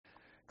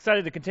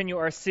Excited to continue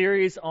our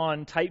series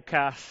on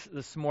typecast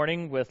this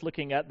morning with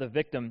looking at the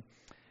victim.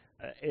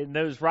 In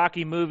those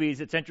Rocky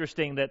movies, it's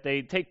interesting that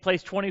they take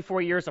place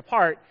 24 years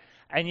apart,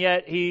 and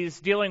yet he's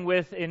dealing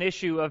with an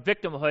issue of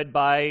victimhood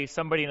by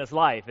somebody in his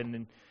life.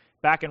 And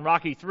back in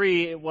Rocky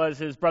 3, it was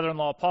his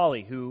brother-in-law,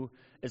 Paulie, who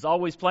is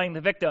always playing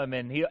the victim,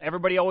 and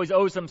everybody always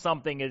owes him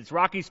something. It's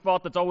Rocky's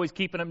fault that's always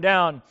keeping him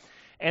down.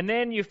 And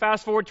then you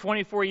fast forward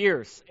 24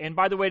 years. And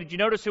by the way, did you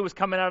notice who was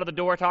coming out of the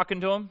door talking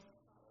to him?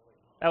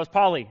 That was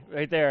Paulie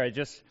right there.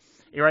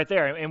 You're right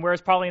there. And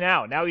where's Paulie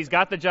now? Now he's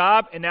got the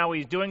job, and now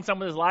he's doing something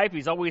with his life.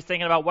 He's always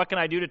thinking about what can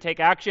I do to take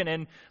action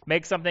and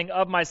make something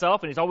of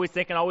myself, and he's always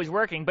thinking, always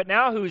working. But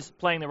now who's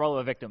playing the role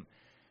of a victim?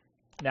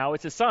 Now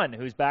it's his son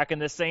who's back in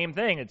this same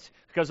thing. It's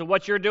because of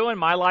what you're doing.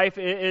 My life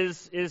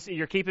is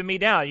you're keeping me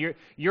down.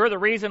 You're the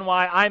reason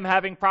why I'm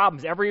having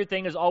problems.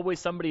 Everything is always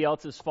somebody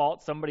else's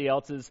fault, somebody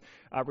else's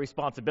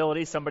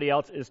responsibility, somebody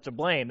else is to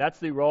blame. That's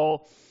the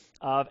role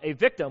of a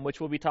victim,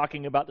 which we'll be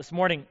talking about this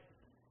morning.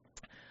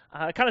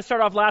 I kind of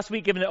started off last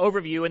week giving an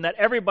overview in that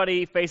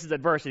everybody faces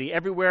adversity.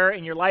 Everywhere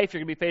in your life, you're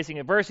going to be facing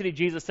adversity.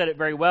 Jesus said it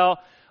very well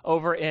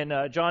over in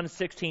John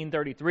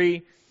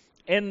 16:33.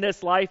 In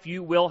this life,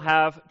 you will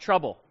have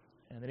trouble.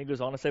 And then he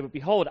goes on to say, but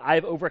behold,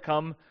 I've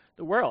overcome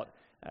the world.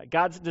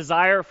 God's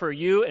desire for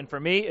you and for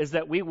me is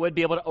that we would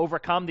be able to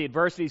overcome the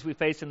adversities we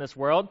face in this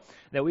world,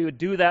 that we would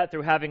do that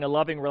through having a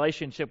loving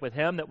relationship with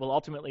Him that we'll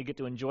ultimately get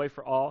to enjoy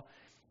for all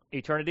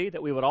eternity,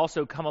 that we would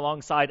also come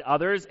alongside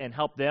others and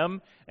help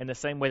them in the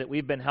same way that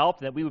we've been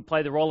helped, that we would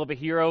play the role of a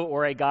hero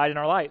or a guide in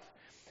our life.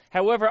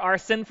 However, our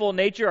sinful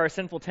nature, our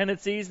sinful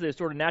tendencies, the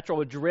sort of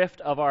natural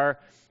drift of our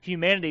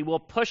humanity will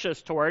push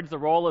us towards the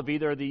role of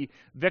either the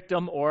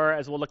victim or,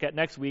 as we'll look at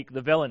next week,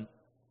 the villain.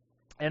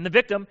 And the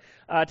victim,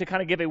 to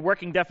kind of give a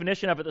working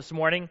definition of it this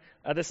morning,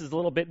 this is a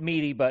little bit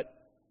meaty, but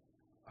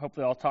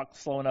hopefully I'll talk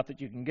slow enough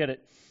that you can get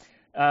it.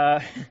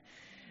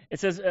 It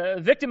says,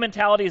 victim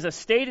mentality is a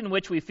state in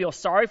which we feel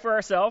sorry for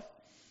ourselves,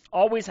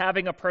 always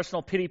having a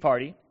personal pity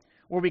party,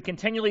 where we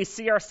continually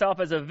see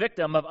ourselves as a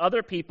victim of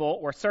other people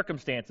or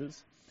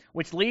circumstances,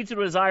 which leads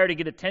to a desire to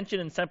get attention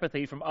and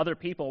sympathy from other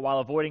people while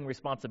avoiding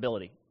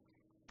responsibility.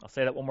 I'll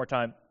say that one more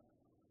time.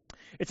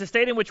 It's a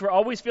state in which we're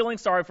always feeling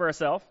sorry for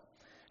ourselves,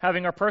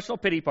 having our personal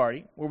pity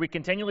party, where we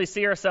continually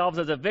see ourselves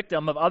as a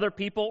victim of other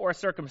people or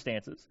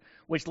circumstances,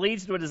 which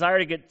leads to a desire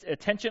to get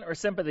attention or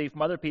sympathy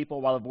from other people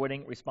while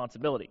avoiding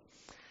responsibility.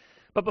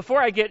 But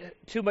before I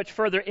get too much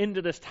further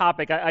into this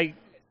topic, I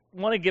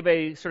want to give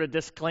a sort of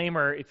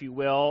disclaimer, if you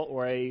will,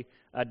 or a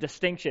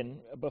distinction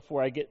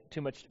before I get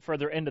too much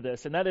further into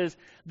this. And that is,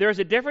 there's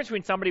a difference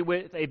between somebody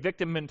with a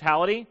victim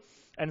mentality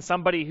and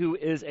somebody who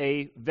is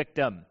a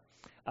victim.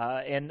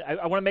 And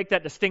I want to make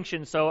that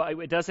distinction so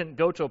it doesn't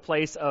go to a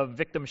place of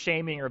victim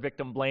shaming or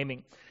victim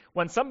blaming.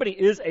 When somebody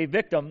is a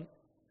victim,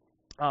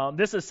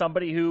 this is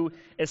somebody who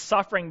is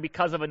suffering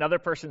because of another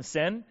person's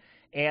sin,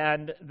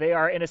 and they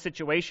are in a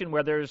situation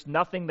where there's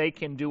nothing they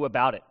can do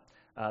about it.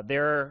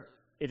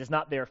 It is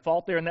not their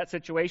fault they're in that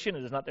situation.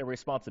 It is not their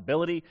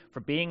responsibility for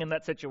being in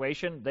that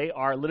situation. They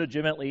are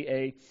legitimately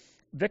a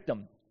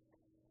victim.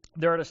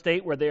 They're in a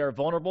state where they are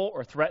vulnerable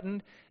or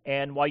threatened,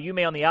 and while you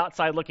may on the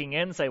outside looking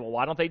in say, well,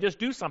 why don't they just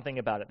do something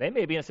about it? They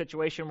may be in a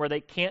situation where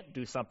they can't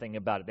do something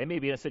about it. They may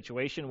be in a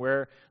situation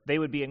where they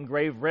would be in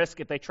grave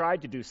risk if they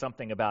tried to do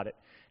something about it.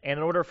 And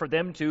in order for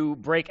them to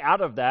break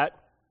out of that,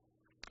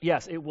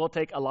 yes, it will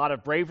take a lot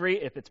of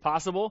bravery if it's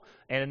possible,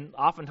 and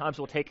oftentimes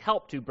will take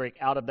help to break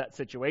out of that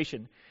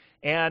situation.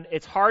 And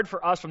it's hard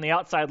for us from the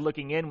outside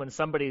looking in when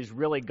somebody's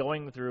really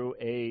going through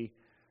a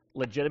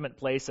legitimate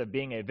place of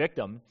being a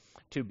victim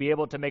to be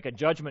able to make a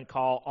judgment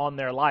call on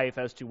their life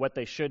as to what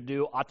they should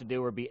do, ought to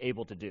do, or be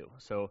able to do.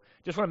 So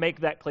just want to make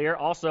that clear.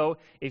 Also,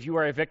 if you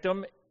are a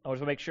victim, I want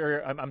to make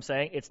sure I'm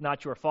saying it's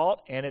not your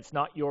fault and it's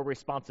not your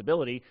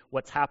responsibility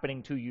what's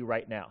happening to you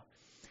right now.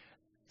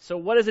 So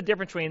what is the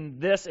difference between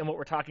this and what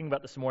we're talking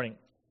about this morning?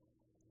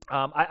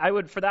 I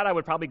would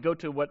probably go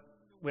to what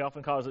we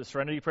often call as a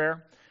serenity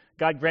prayer.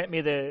 God, grant me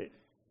the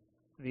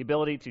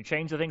ability to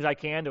change the things I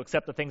can, to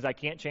accept the things I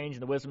can't change,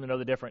 and the wisdom to know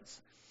the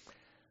difference.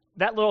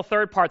 That little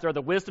third part there,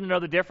 the wisdom to know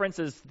the difference,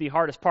 is the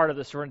hardest part of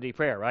the serenity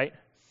prayer, right?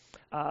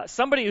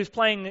 Somebody who's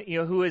playing,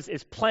 who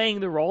is playing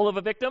the role of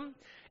a victim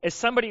is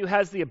somebody who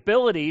has the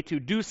ability to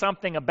do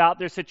something about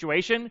their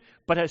situation,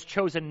 but has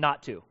chosen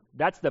not to.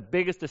 That's the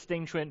biggest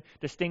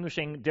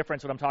distinguishing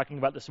difference what I'm talking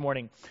about this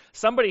morning.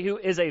 Somebody who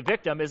is a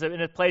victim is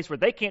in a place where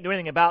they can't do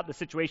anything about the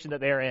situation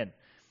that they're in.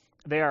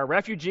 They are a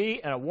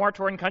refugee in a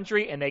war-torn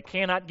country, and they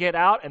cannot get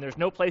out, and there's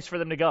no place for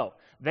them to go.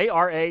 They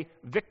are a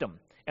victim.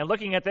 And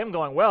looking at them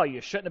going, well,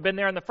 you shouldn't have been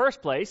there in the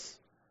first place.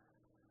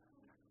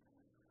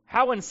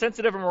 How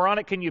insensitive and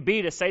moronic can you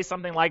be to say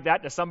something like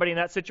that to somebody in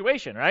that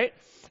situation, right?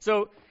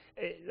 So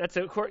that's,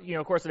 of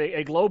course,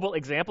 a global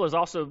example. There's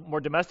also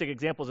more domestic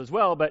examples as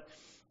well, but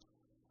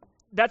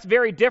that's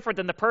very different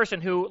than the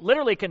person who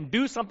literally can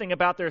do something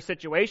about their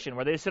situation,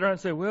 where they sit around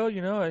and say, well,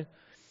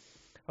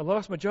 I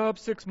lost my job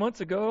 6 months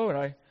ago, and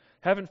I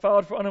haven't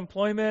filed for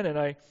unemployment, and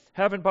I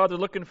haven't bothered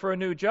looking for a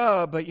new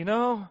job, but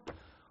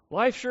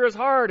life sure is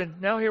hard,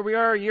 and now here we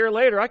are a year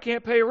later. I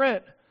can't pay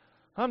rent.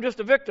 I'm just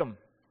a victim.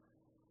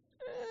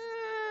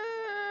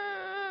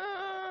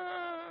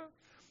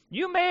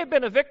 You may have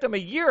been a victim a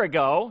year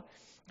ago.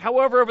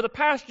 However, over the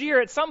past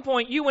year, at some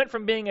point, you went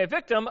from being a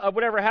victim of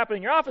whatever happened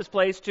in your office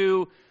place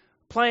to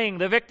playing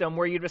the victim,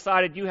 where you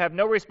decided you have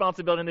no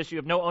responsibility in this, you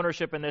have no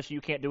ownership in this,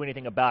 you can't do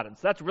anything about it.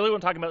 So that's really what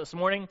I'm talking about this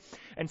morning.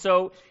 And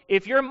so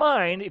if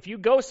you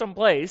go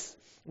someplace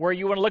where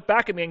you want to look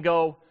back at me and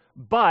go,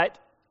 but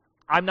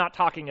I'm not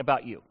talking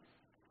about you.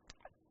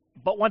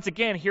 But once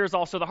again, here's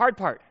also the hard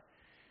part.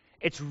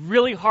 It's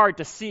really hard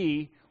to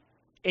see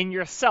in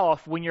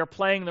yourself when you're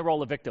playing the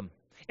role of victim.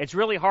 It's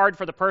really hard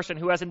for the person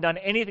who hasn't done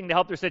anything to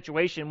help their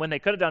situation when they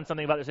could have done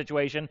something about their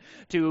situation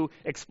to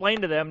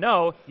explain to them,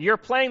 no, you're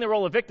playing the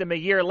role of victim a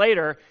year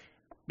later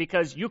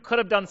because you could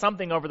have done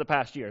something over the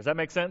past year. Does that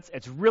make sense?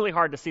 It's really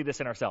hard to see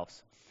this in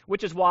ourselves,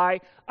 which is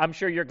why I'm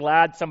sure you're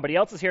glad somebody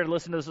else is here to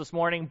listen to this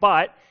morning.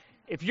 But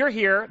if you're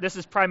here, this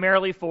is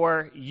primarily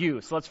for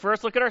you. So let's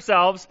first look at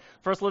ourselves.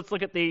 First, let's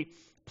look at the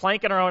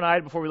plank in our own eye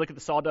before we look at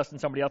the sawdust in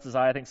somebody else's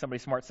eye. I think somebody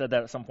smart said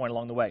that at some point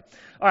along the way.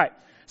 All right.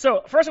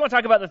 So first I want to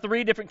talk about the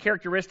three different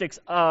characteristics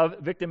of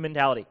victim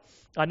mentality.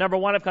 Number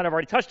one, I've kind of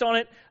already touched on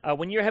it.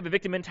 When you have a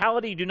victim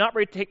mentality, you do not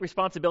take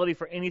responsibility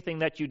for anything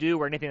that you do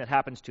or anything that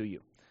happens to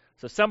you.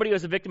 So somebody who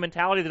has a victim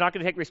mentality, they're not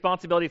going to take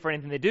responsibility for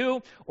anything they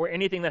do or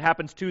anything that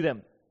happens to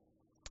them.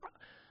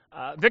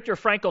 Viktor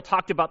Frankl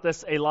talked about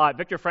this a lot.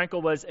 Viktor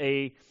Frankl was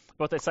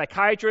both a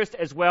psychiatrist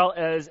as well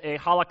as a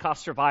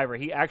Holocaust survivor.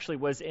 He actually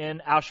was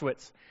in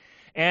Auschwitz.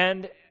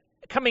 And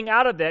coming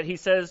out of that, he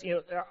says,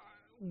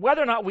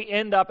 whether or not we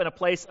end up in a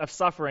place of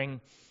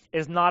suffering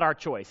is not our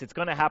choice. It's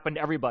going to happen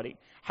to everybody.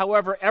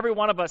 However, every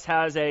one of us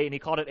has and he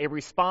called it a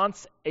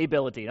response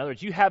ability. In other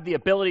words, you have the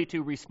ability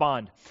to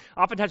respond.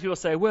 Oftentimes people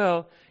say,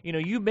 well,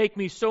 you make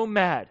me so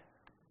mad.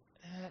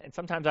 And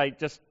sometimes I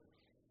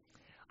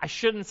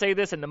shouldn't say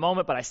this in the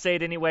moment, but I say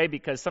it anyway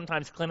because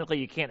sometimes clinically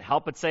you can't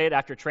help but say it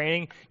after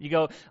training. You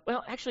go,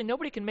 well, actually,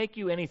 nobody can make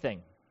you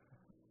anything.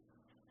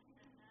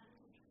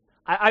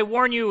 I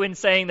warn you in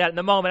saying that in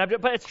the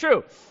moment, but it's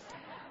true.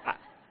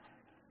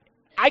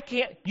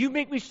 You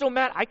make me so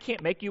mad, I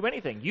can't make you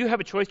anything. You have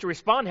a choice to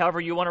respond however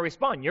you want to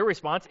respond. Your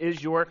response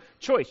is your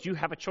choice. You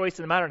have a choice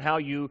in the matter on how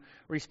you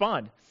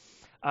respond.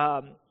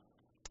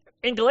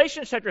 In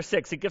Galatians chapter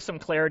 6, it gives some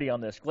clarity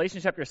on this.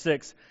 Galatians chapter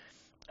 6,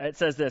 it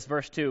says this,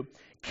 verse 2,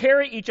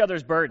 carry each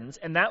other's burdens,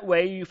 and that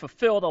way you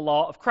fulfill the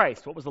law of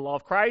Christ. What was the law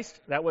of Christ?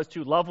 That was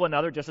to love one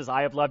another just as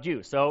I have loved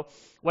you. So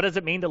what does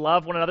it mean to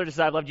love one another just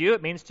as I have loved you?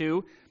 It means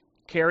to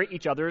carry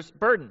each other's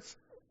burdens.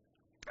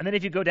 And then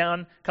if you go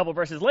down a couple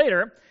verses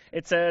later,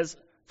 it says,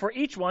 for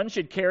each one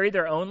should carry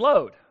their own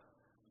load.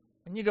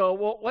 And you go,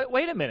 well,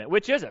 wait a minute,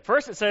 which is it?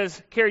 First it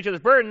says carry each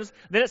other's burdens,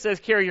 then it says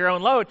carry your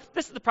own load.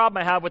 This is the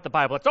problem I have with the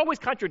Bible. It's always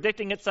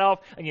contradicting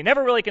itself, and you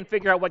never really can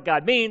figure out what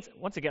God means.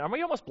 Once again, are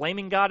we almost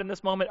blaming God in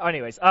this moment?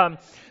 Anyways,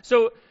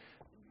 so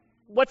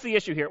what's the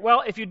issue here?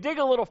 Well, if you dig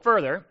a little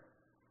further,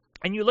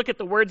 and you look at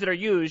the words that are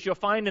used, you'll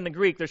find in the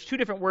Greek there's two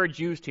different words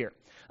used here.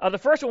 The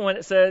first one, when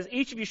it says,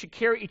 each of you should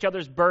carry each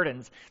other's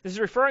burdens, this is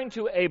referring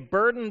to a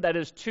burden that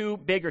is too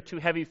big or too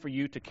heavy for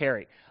you to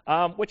carry,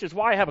 which is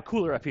why I have a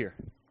cooler up here.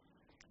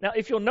 Now,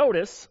 if you'll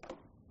notice,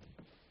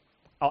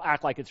 I'll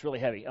act like it's really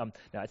heavy. No,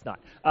 it's not.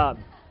 All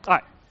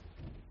right.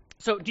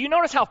 So do you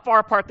notice how far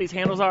apart these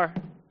handles are?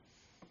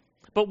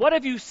 But what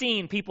have you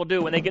seen people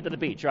do when they get to the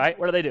beach, right?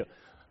 What do?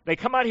 They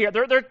come out here.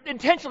 They're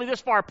intentionally this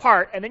far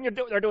apart, and then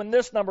they're doing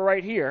this number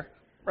right here,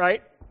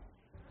 right?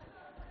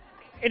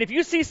 And if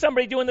you see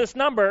somebody doing this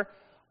number,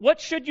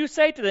 what should you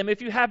say to them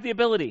if you have the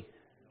ability?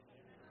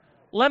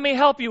 Let me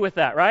help you with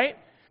that, right?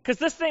 Because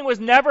this thing was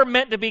never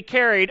meant to be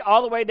carried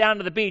all the way down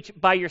to the beach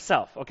by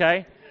yourself,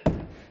 okay?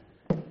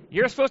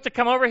 You're supposed to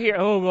come over here.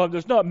 Oh, well,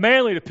 it's not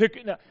manly to pick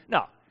it.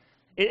 No.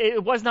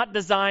 It was not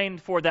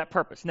designed for that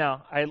purpose.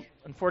 Now,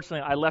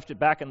 unfortunately, I left it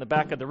back in the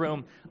back of the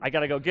room. I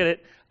got to go get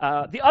it.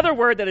 The other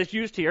word that is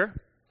used here,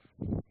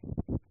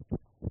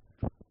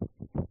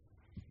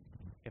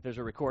 if there's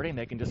a recording,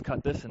 they can just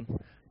cut this and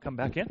come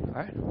back in. All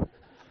right.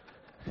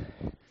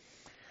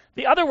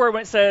 The other word,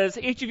 when it says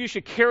each of you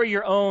should carry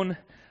your own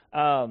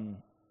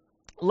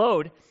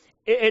load,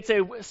 it's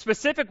a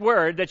specific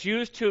word that's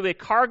used to the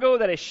cargo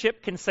that a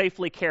ship can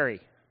safely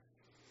carry.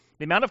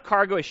 The amount of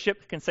cargo a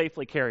ship can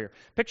safely carry.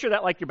 Picture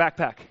that like your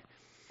backpack.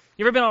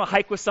 You ever been on a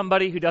hike with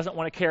somebody who doesn't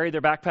want to carry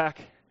their backpack?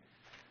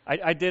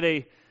 I did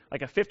a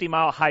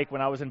 50-mile hike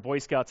when I was in Boy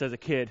Scouts as a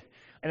kid,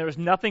 and there was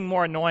nothing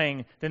more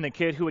annoying than the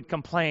kid who would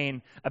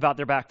complain about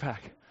their backpack.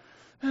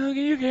 Oh, can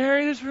you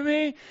carry this for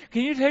me?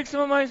 Can you take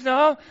some of my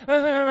stuff?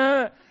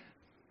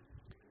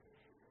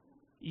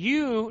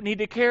 You need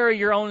to carry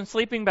your own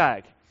sleeping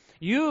bag.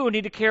 You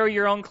need to carry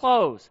your own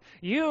clothes.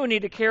 You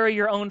need to carry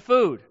your own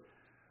food.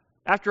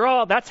 After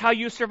all, that's how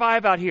you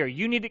survive out here.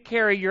 You need to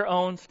carry your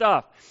own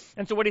stuff.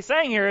 And so what he's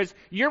saying here is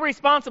you're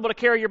responsible to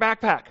carry your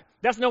backpack.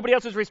 That's nobody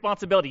else's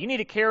responsibility. You need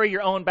to carry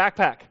your own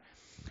backpack.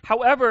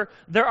 However,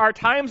 there are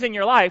times in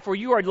your life where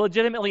you are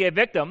legitimately a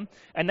victim,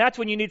 and that's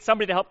when you need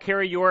somebody to help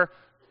carry your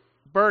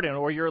burden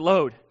or your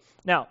load.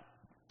 Now,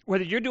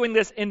 Whether you're doing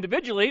this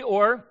individually,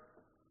 or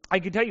I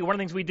can tell you one of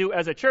the things we do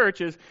as a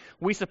church is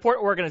we support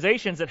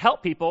organizations that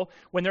help people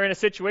when they're in a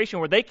situation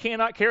where they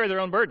cannot carry their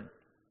own burden.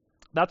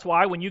 That's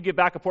why when you give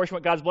back a portion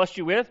of what God's blessed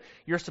you with,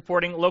 you're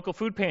supporting local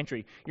food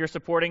pantry. You're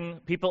supporting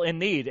people in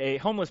need, a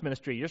homeless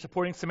ministry. You're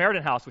supporting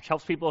Samaritan House, which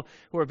helps people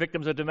who are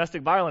victims of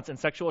domestic violence and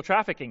sexual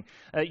trafficking.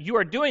 You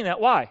are doing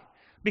that. Why?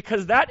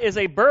 Because that is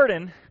a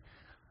burden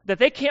that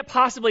they can't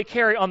possibly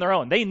carry on their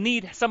own. They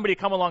need somebody to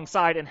come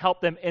alongside and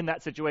help them in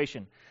that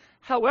situation.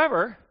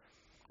 However,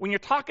 when you're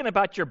talking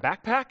about your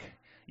backpack,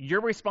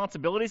 your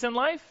responsibilities in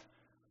life,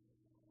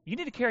 you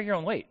need to carry your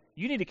own weight.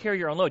 You need to carry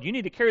your own load. You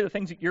need to carry the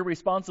things that you're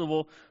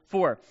responsible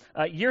for.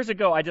 Years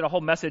ago, I did a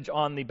whole message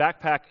on the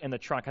backpack and the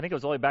trunk. I think it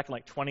was only back in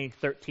like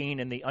 2013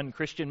 in the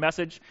unchristian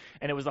message.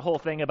 And it was the whole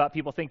thing about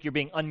people think you're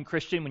being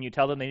unchristian when you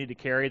tell them they need to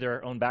carry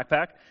their own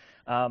backpack.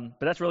 But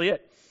that's really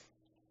it.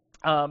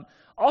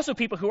 Also,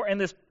 people who are in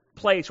this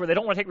place where they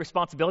don't want to take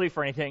responsibility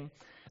for anything,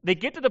 they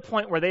get to the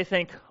point where they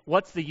think,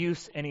 what's the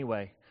use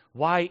anyway?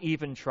 Why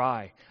even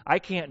try? I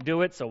can't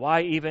do it, so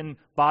why even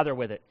bother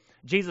with it?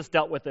 Jesus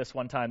dealt with this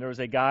one time. There was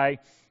a guy,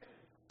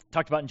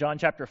 talked about in John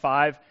chapter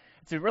 5.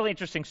 It's a really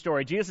interesting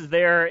story. Jesus is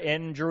there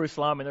in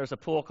Jerusalem, and there's a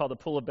pool called the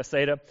Pool of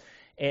Bethsaida,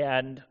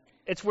 and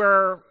it's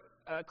where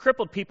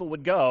crippled people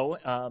would go,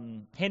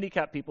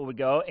 handicapped people would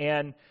go,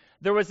 and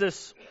there was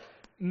this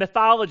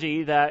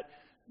mythology that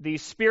the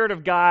Spirit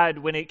of God,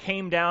 when it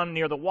came down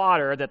near the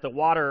water,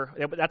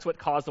 that's what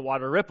caused the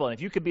water to ripple. And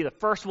if you could be the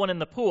first one in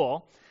the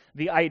pool,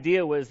 the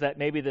idea was that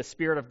maybe the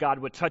Spirit of God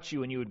would touch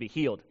you and you would be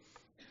healed.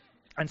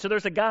 And so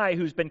there's a guy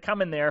who's been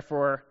coming there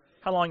for,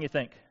 how long you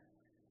think?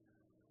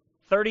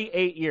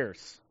 38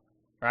 years,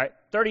 right?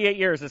 38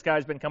 years this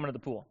guy's been coming to the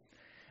pool.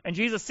 And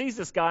Jesus sees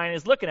this guy and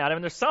is looking at him,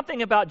 and there's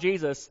something about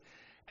Jesus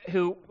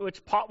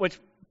which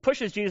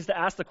pushes Jesus to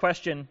ask the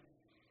question,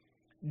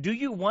 do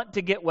you want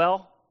to get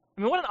well?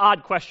 I mean, what an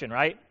odd question,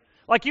 right?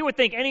 Like you would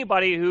think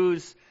anybody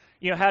who's,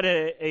 had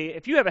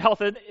if you have a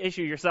health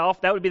issue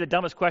yourself, that would be the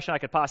dumbest question I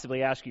could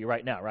possibly ask you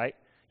right now, right?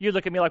 You'd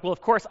look at me like, well,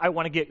 of course I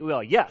want to get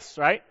well. Yes,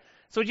 right?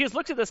 So Jesus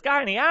looks at this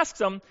guy and he asks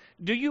him,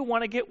 do you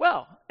want to get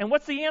well? And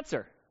what's the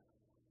answer?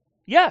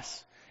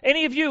 Yes.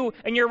 Any of you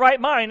in your right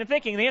mind and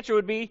thinking the answer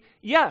would be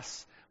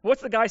yes.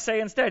 What's the guy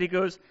say instead? He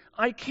goes,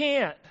 I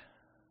can't,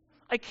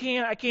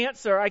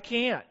 sir, I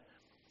can't.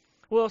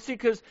 Well, see,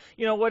 because,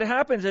 what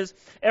happens is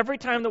every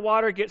time the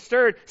water gets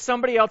stirred,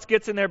 somebody else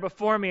gets in there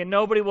before me, and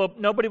nobody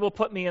will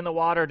put me in the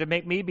water to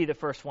make me be the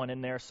first one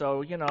in there.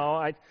 So,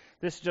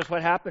 this is just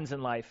what happens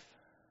in life.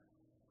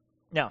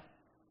 Now,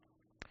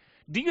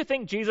 do you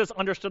think Jesus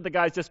understood the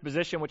guy's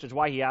disposition, which is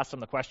why he asked him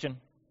the question,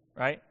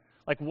 right?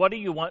 Like, what do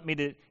you want me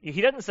to...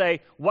 He doesn't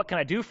say, what can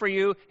I do for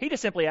you? He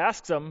just simply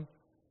asks him,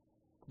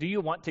 do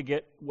you want to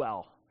get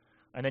well?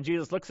 And then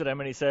Jesus looks at him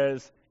and he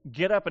says,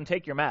 get up and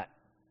take your mat.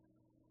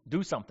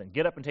 Do something.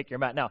 Get up and take your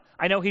mat. Now,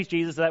 I know he's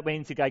Jesus, so that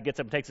means the guy gets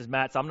up and takes his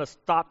mat, so I'm going to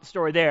stop the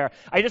story there.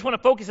 I just want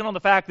to focus in on the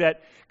fact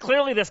that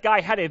clearly this guy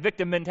had a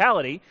victim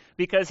mentality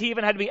because he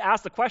even had to be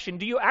asked the question,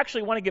 do you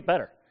actually want to get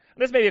better?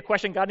 And this may be a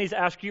question God needs to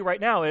ask you right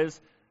now is,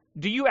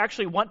 do you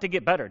actually want to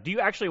get better? Do you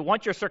actually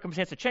want your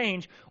circumstance to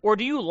change, or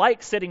do you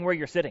like sitting where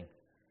you're sitting?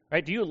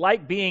 Right? Do you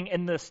like being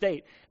in this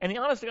state? And the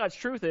honest to God's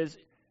truth is,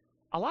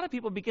 a lot of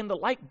people begin to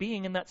like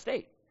being in that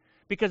state.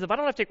 Because if I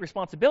don't have to take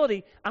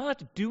responsibility, I don't have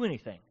to do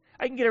anything.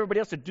 I can get everybody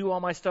else to do all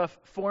my stuff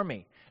for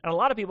me. And a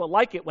lot of people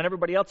like it when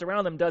everybody else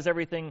around them does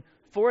everything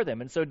for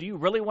them. And so do you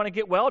really want to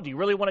get well? Do you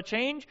really want to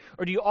change?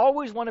 Or do you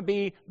always want to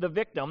be the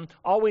victim,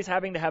 always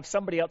having to have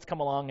somebody else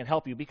come along and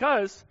help you?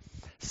 Because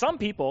some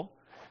people,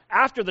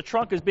 after the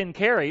trunk has been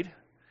carried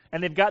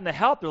and they've gotten the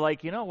help, they're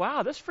like,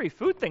 wow, this free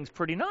food thing's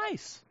pretty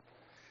nice.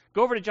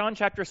 Go over to John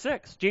chapter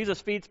 6.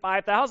 Jesus feeds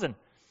 5,000.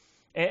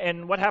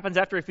 And what happens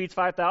after he feeds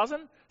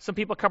 5,000? Some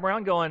people come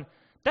around going,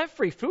 that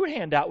free food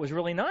handout was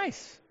really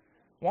nice.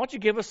 Why don't you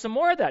give us some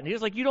more of that? And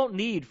he's like, you don't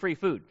need free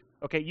food.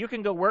 Okay, you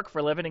can go work for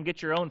a living and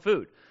get your own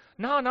food.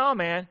 No,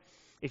 man.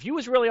 If you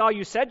was really all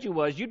you said you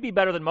was, you'd be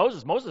better than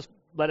Moses. Moses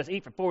let us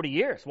eat for 40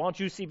 years. Why don't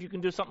you see if you can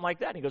do something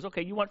like that? And he goes,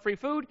 okay, you want free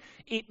food?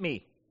 Eat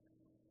me.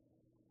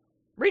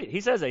 Read it.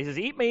 He says that. He says,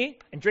 eat me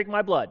and drink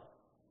my blood.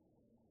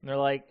 And they're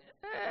like,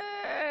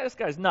 this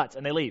guy's nuts.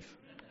 And they leave.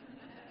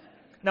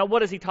 Now,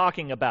 what is he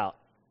talking about?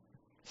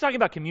 He's talking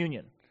about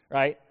communion,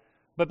 right?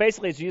 But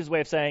basically, it's Jesus' way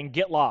of saying,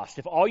 get lost.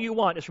 If all you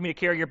want is for me to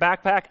carry your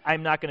backpack,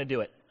 I'm not going to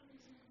do it.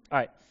 All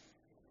right.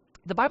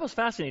 The Bible's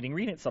fascinating.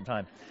 Read it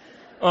sometime.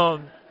 All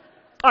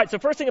right, so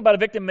first thing about a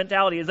victim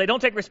mentality is they don't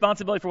take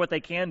responsibility for what they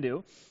can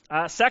do.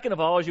 Second of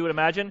all, as you would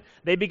imagine,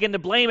 they begin to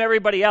blame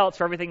everybody else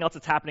for everything else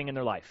that's happening in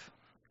their life.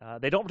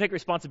 They don't take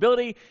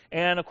responsibility,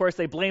 and of course,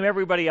 they blame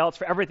everybody else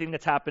for everything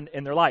that's happened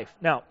in their life.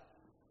 Now,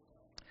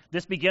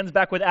 this begins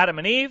back with Adam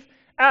and Eve.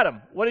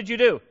 Adam, what did you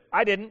do?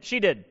 I didn't. She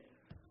did.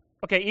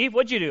 Okay, Eve,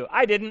 what'd you do?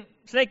 I didn't.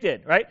 Snake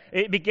did, right?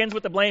 It begins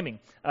with the blaming.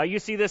 You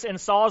see this in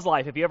Saul's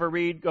life. If you ever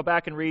go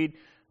back and read,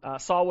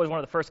 Saul was one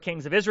of the first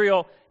kings of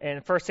Israel. And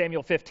in 1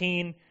 Samuel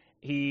 15,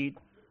 he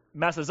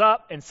messes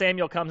up, and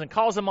Samuel comes and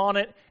calls him on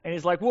it, and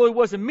he's like, well, it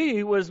wasn't me,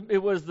 it was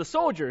the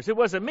soldiers. It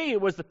wasn't me,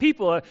 it was the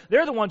people.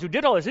 They're the ones who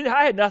did all this.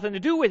 I had nothing to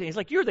do with it. He's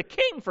like, you're the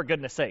king, for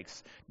goodness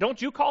sakes.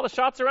 Don't you call the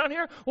shots around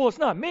here? Well, it's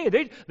not me.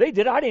 They did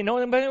it. I didn't know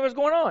anything was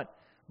going on.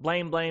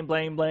 Blame, blame,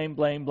 blame, blame,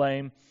 blame,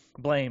 blame,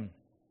 blame.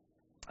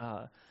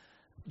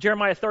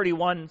 Jeremiah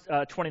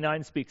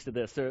 31:29 speaks to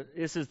this.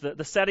 This is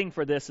the setting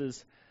for this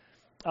is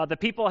the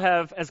people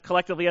have, as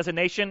collectively as a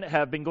nation,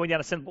 have been going down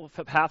a sinful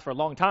path for a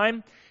long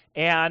time,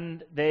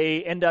 and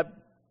they're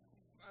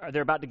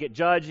about to get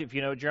judged. If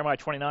you know Jeremiah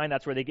 29,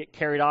 that's where they get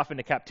carried off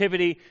into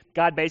captivity.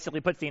 God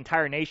basically puts the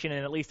entire nation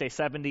in at least a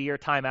 70-year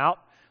timeout,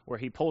 where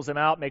he pulls them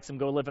out, makes them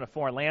go live in a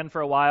foreign land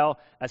for a while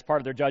as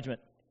part of their judgment.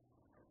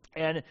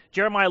 And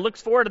Jeremiah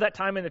looks forward to that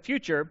time in the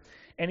future,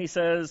 and he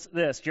says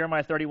this,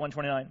 Jeremiah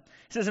 31:29. He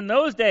says, in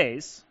those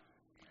days,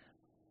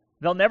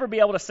 they'll never be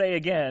able to say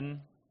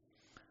again,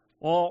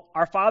 well,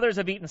 our fathers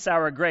have eaten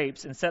sour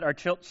grapes and set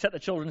the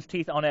children's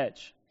teeth on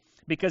edge,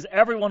 because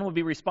everyone will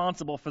be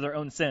responsible for their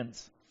own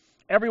sins.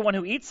 Everyone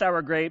who eats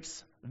sour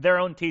grapes, their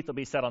own teeth will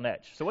be set on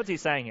edge. So what's he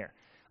saying here?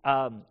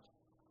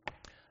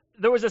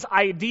 There was this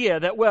idea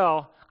that,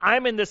 well,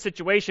 I'm in this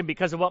situation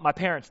because of what my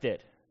parents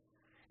did.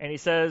 And he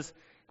says,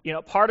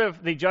 part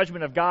of the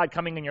judgment of God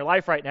coming in your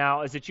life right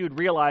now is that you would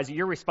realize that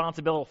you're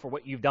responsible for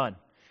what you've done.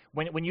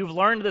 When you've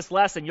learned this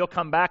lesson, you'll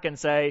come back and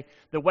say,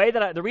 the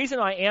reason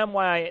I am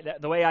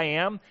the way I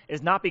am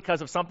is not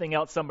because of something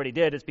else somebody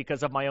did, it's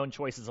because of my own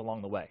choices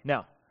along the way.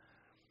 Now,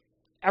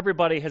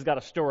 everybody has got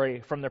a story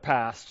from their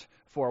past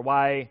for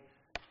why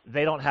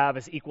they don't have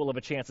as equal of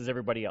a chance as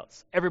everybody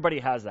else.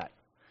 Everybody has that.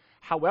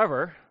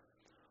 However,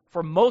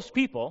 for most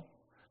people,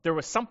 there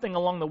was something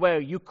along the way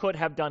you could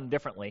have done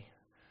differently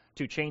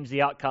to change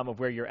the outcome of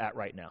where you're at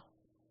right now.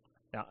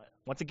 Now,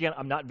 once again,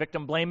 I'm not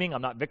victim blaming,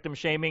 I'm not victim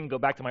shaming. Go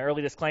back to my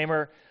early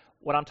disclaimer.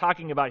 What I'm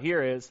talking about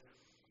here is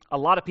a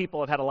lot of people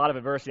have had a lot of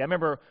adversity. I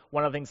remember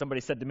one of the things somebody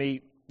said to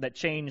me that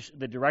changed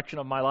the direction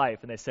of my life,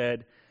 and they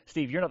said,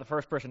 Steve, you're not the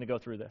first person to go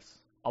through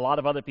this. A lot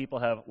of other people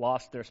have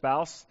lost their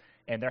spouse,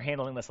 and they're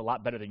handling this a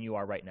lot better than you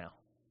are right now.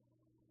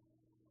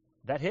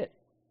 That hit.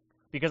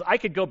 Because I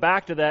could go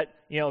back to that,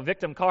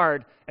 victim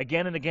card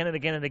again and again and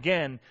again and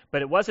again,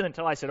 but it wasn't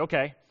until I said,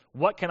 okay,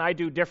 what can I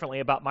do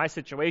differently about my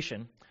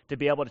situation to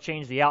be able to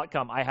change the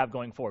outcome I have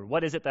going forward?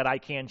 What is it that I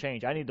can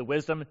change? I need the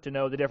wisdom to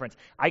know the difference.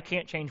 I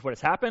can't change what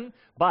has happened,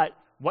 but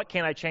what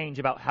can I change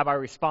about how I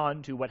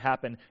respond to what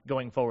happened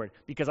going forward?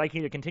 Because I can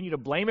either continue to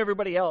blame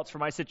everybody else for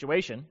my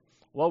situation,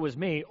 woe was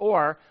me,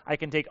 or I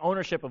can take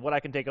ownership of what I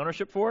can take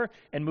ownership for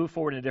and move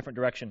forward in a different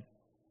direction.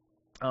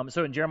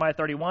 So in Jeremiah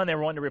 31, they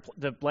were wanting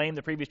to blame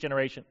the previous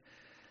generation.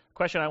 The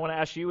question I want to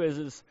ask you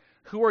is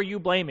who are you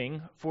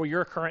blaming for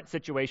your current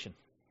situation?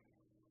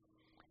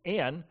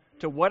 And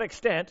to what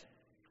extent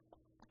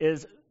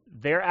is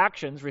their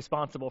actions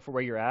responsible for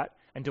where you're at?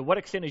 And to what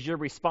extent is your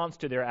response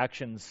to their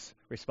actions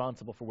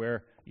responsible for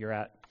where you're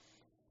at?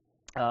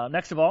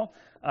 Next of all,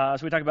 so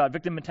we talk about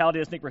victim mentality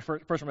doesn't take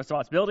personal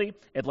responsibility.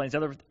 It blames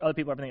other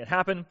people for everything that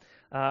happened.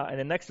 And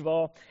then next of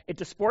all, it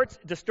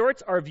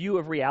distorts our view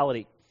of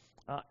reality.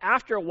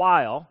 After a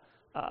while,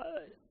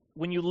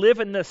 when you live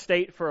in this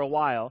state for a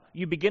while,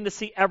 you begin to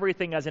see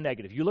everything as a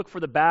negative. You look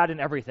for the bad in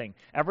everything.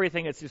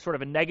 Everything is sort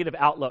of a negative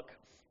outlook.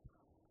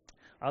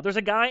 There's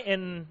a guy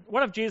in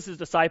one of Jesus'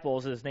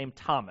 disciples is named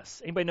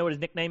Thomas. Anybody know what his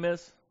nickname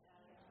is?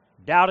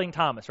 Doubting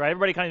Thomas, right?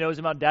 Everybody kind of knows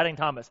about Doubting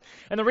Thomas.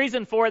 And the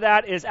reason for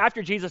that is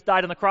after Jesus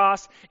died on the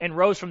cross and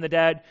rose from the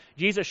dead,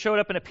 Jesus showed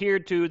up and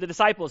appeared to the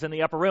disciples in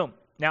the upper room.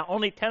 Now,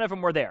 only 10 of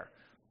them were there.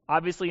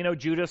 Obviously,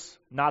 Judas,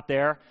 not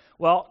there.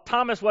 Well,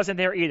 Thomas wasn't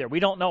there either. We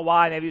don't know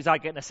why. Maybe he was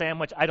out getting a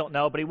sandwich. I don't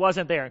know. But he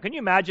wasn't there. And can you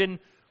imagine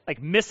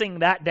missing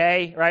that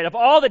day, right? Of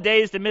all the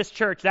days to miss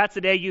church, that's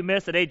the day you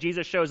miss, the day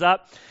Jesus shows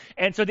up.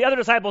 And so the other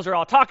disciples are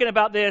all talking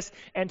about this,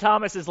 and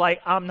Thomas is like,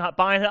 I'm not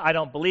buying it, I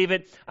don't believe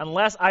it.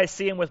 Unless I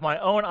see him with my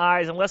own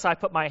eyes, unless I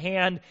put my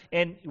hand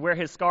in where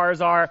his scars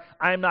are,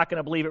 I'm not going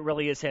to believe it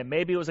really is him.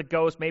 Maybe it was a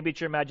ghost, maybe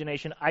it's your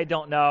imagination, I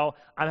don't know.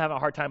 I'm having a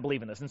hard time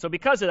believing this. And so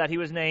because of that, he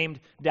was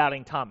named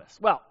Doubting Thomas.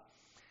 Well,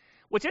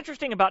 what's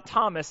interesting about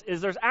Thomas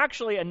is there's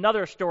actually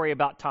another story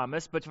about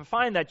Thomas, but to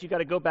find that, you've got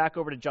to go back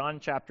over to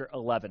John chapter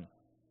 11.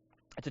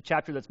 It's a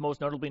chapter that's most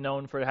notably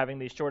known for having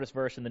the shortest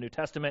verse in the New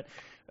Testament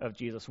of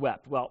Jesus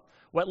wept. Well,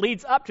 what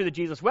leads up to the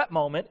Jesus wept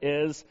moment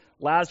is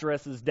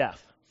Lazarus'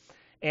 death.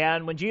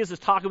 And when Jesus is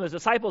talking with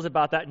his disciples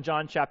about that in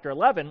John chapter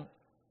 11,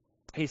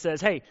 he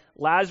says, hey,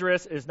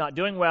 Lazarus is not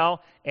doing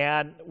well,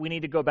 and we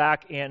need to go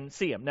back and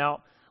see him.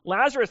 Now,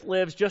 Lazarus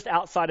lives just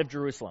outside of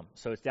Jerusalem.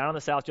 So it's down in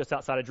the south, just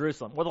outside of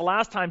Jerusalem. Well, the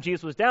last time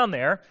Jesus was down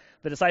there,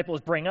 the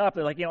disciples bring up,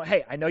 they're like,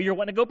 hey, I know you're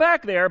wanting to go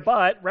back there,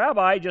 but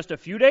Rabbi, just a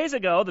few days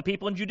ago, the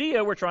people in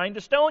Judea were trying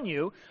to stone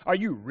you. Are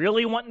you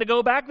really wanting to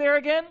go back there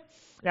again?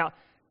 Now,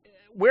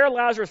 where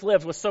Lazarus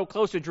lives was so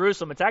close to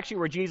Jerusalem, it's actually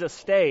where Jesus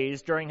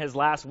stays during his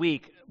last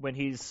week when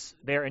he's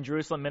there in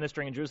Jerusalem,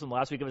 ministering in Jerusalem the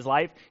last week of his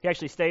life. He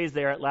actually stays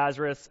there at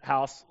Lazarus'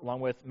 house along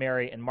with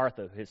Mary and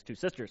Martha, his two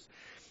sisters.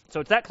 So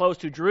it's that close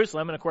to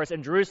Jerusalem, and of course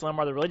in Jerusalem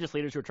are the religious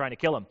leaders who are trying to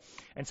kill him.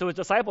 And so his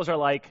disciples are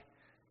like,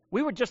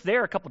 We were just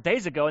there a couple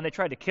days ago and they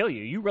tried to kill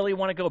you. You really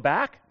want to go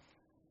back?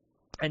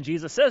 And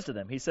Jesus says to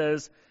them, he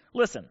says,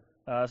 listen,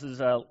 this is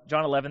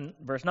John 11,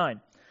 verse 9.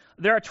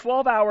 There are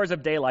 12 hours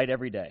of daylight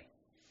every day.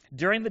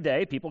 During the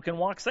day, people can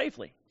walk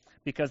safely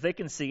because they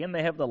can see and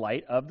they have the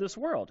light of this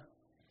world.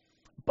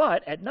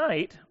 But at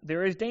night,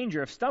 there is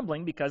danger of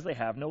stumbling because they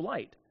have no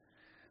light.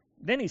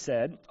 Then he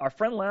said, our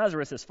friend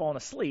Lazarus has fallen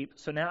asleep,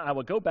 so now I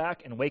will go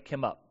back and wake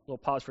him up. We'll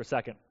pause for a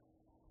second.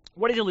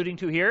 What he's alluding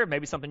to here,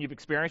 maybe something you've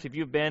experienced, if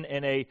you've been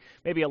in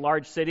maybe a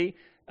large city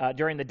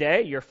during the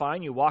day, you're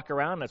fine, you walk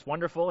around, that's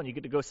wonderful, and you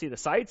get to go see the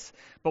sights.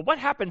 But what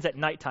happens at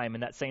nighttime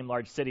in that same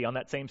large city on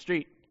that same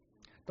street?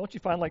 Don't you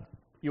find like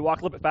you walk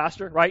a little bit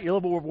faster, right? You're a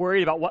little bit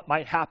worried about what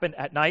might happen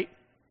at night.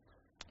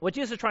 What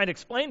Jesus is trying to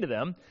explain to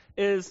them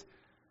is,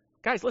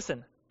 guys,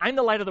 listen, I'm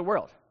the light of the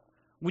world.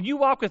 When you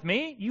walk with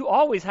me, you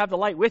always have the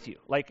light with you.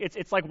 Like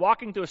it's like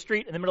walking through a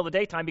street in the middle of the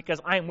daytime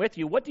because I am with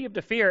you. What do you have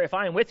to fear if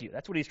I am with you?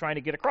 That's what he's trying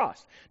to get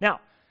across.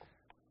 Now,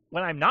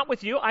 when I'm not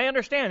with you, I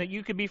understand that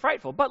you could be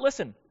frightful. But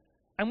listen,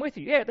 I'm with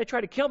you. Yeah, they try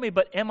to kill me,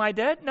 but am I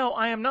dead? No,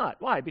 I am not.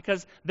 Why?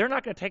 Because they're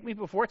not going to take me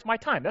before it's my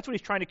time. That's what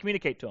he's trying to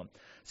communicate to them.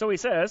 So he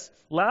says,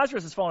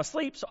 Lazarus has fallen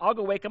asleep, so I'll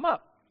go wake him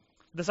up.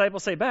 The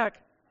disciples say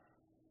back,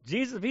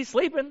 Jesus, if he's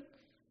sleeping,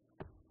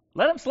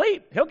 let him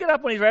sleep. He'll get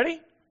up when he's ready.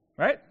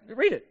 Right?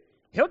 Read it.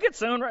 He'll get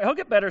soon, right? He'll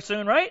get better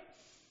soon, right?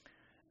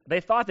 They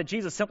thought that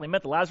Jesus simply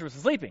meant that Lazarus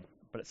was sleeping.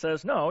 But it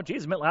says, no,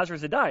 Jesus meant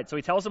Lazarus had died. So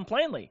he tells them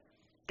plainly,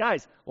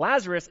 guys,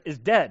 Lazarus is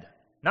dead.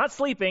 Not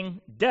sleeping,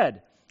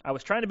 dead. I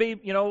was trying to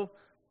be,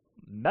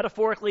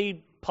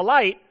 metaphorically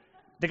polite.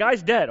 The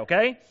guy's dead,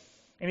 okay?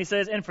 And he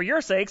says, and for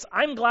your sakes,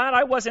 I'm glad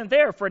I wasn't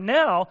there, for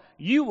now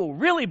you will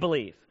really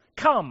believe.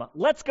 Come,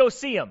 let's go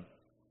see him.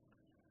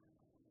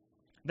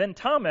 Then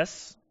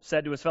Thomas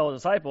said to his fellow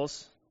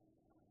disciples,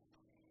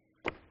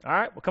 all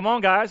right, well, come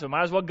on, guys. We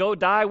might as well go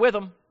die with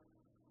him.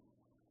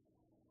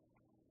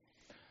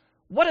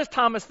 What is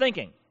Thomas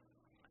thinking?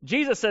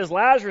 Jesus says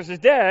Lazarus is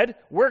dead.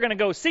 We're going to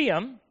go see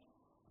him.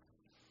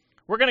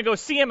 We're going to go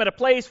see him at a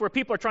place where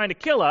people are trying to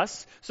kill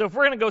us. So if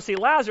we're going to go see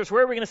Lazarus,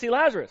 where are we going to see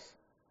Lazarus?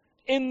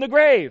 In the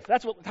grave.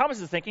 That's what Thomas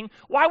is thinking.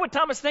 Why would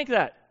Thomas think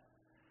that?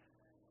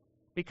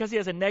 Because he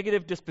has a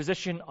negative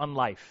disposition on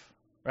life.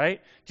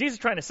 Right? Jesus is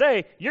trying to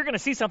say, you're going to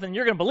see something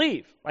you're going to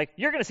believe. Like,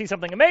 you're going to see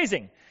something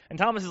amazing. And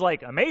Thomas is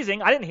like,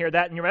 amazing? I didn't hear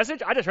that in your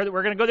message. I just heard that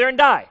we're going to go there and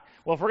die.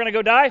 Well, if we're going to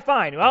go die,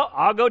 fine. Well,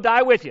 I'll go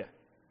die with you.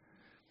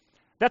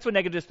 That's what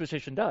negative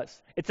disposition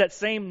does. It's that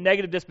same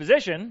negative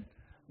disposition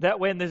that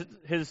when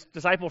his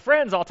disciple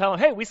friends all tell him,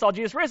 hey, we saw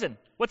Jesus risen.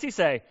 What's he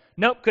say?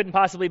 Nope, couldn't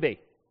possibly be.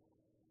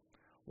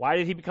 Why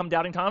did he become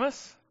doubting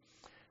Thomas?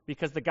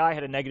 Because the guy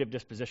had a negative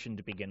disposition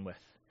to begin with.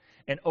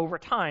 And over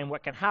time,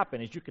 what can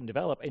happen is you can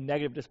develop a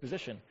negative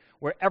disposition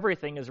where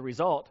everything is a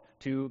result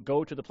to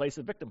go to the place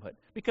of victimhood.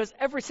 Because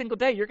every single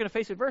day, you're going to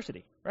face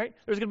adversity, right?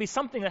 There's going to be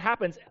something that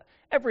happens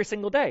every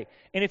single day.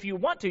 And if you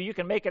want to, you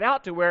can make it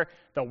out to where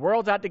the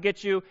world's out to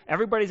get you,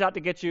 everybody's out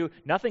to get you,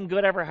 nothing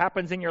good ever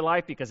happens in your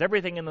life because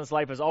everything in this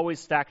life is always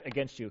stacked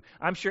against you.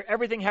 I'm sure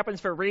everything happens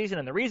for a reason,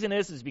 and the reason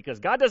is because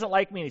God doesn't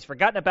like me, and he's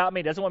forgotten about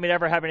me, doesn't want me to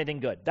ever have anything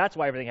good. That's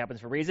why everything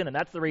happens for a reason, and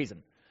that's the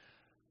reason.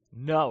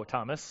 No,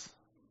 Thomas.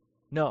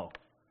 No.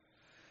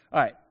 All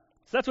right,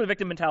 so that's what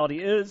victim mentality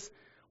is.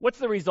 What's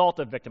the result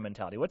of victim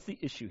mentality? What's the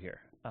issue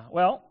here?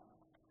 Well,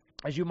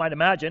 as you might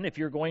imagine, if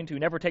you're going to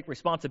never take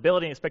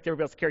responsibility and expect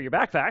everybody else to carry your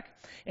backpack,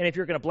 and if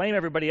you're going to blame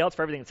everybody else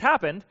for everything that's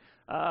happened,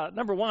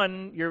 number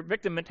one, your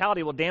victim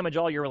mentality will damage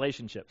all your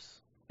relationships.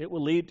 It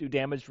will lead to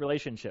damaged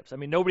relationships. I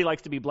mean, nobody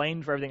likes to be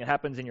blamed for everything that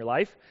happens in your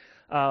life.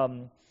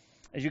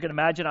 As you can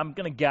imagine, I'm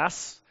going to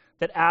guess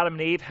that Adam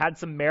and Eve had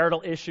some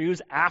marital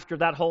issues after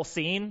that whole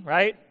scene,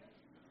 right?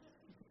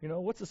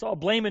 What's this all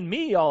blaming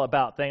me all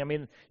about thing? I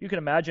mean, you can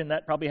imagine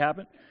that probably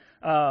happened.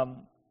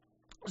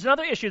 There's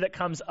another issue that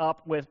comes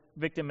up with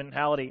victim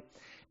mentality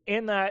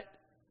in that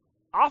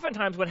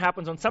oftentimes what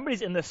happens when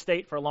somebody's in this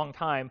state for a long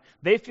time,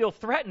 they feel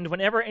threatened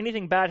whenever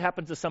anything bad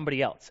happens to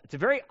somebody else. It's a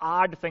very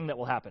odd thing that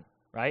will happen,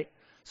 right?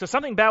 So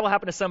something bad will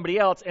happen to somebody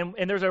else, and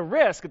there's a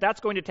risk that that's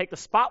going to take the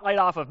spotlight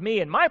off of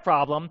me and my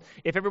problem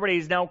if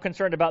everybody's now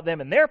concerned about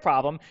them and their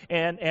problem,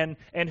 and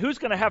who's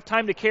going to have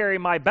time to carry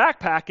my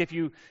backpack if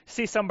you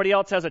see somebody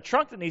else has a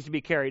trunk that needs to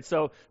be carried.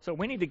 So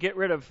we need to get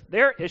rid of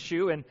their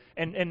issue,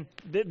 and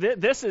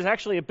this is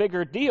actually a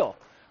bigger deal.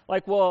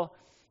 Like, well,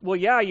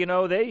 yeah,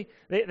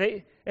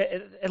 they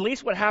at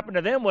least what happened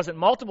to them wasn't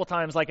multiple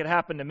times like it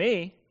happened to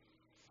me.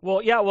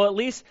 Well, yeah, at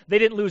least they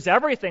didn't lose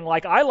everything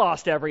like I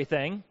lost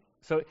everything.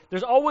 So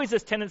there's always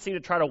this tendency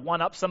to try to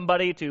one-up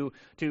somebody, to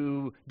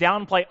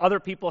downplay other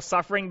people's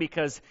suffering,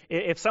 because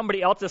if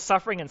somebody else is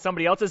suffering and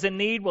somebody else is in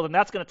need, well, then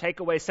that's going to take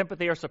away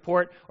sympathy or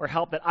support or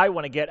help that I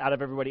want to get out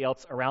of everybody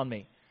else around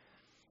me.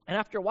 And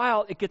after a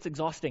while, it gets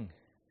exhausting.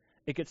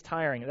 It gets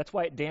tiring. That's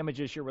why it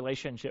damages your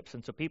relationships.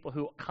 And so people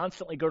who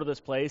constantly go to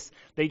this place,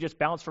 they just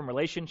bounce from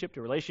relationship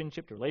to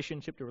relationship to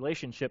relationship to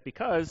relationship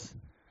because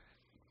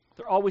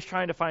they're always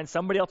trying to find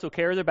somebody else who'll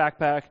carry their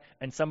backpack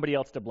and somebody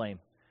else to blame.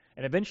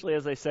 And eventually,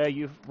 as they say,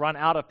 you've run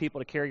out of people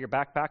to carry your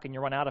backpack and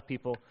you run out of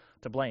people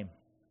to blame.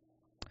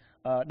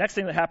 Next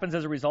thing that happens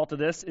as a result of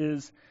this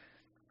is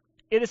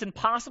it is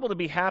impossible to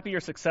be happy or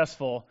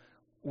successful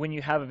when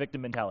you have a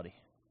victim mentality.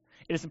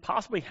 It is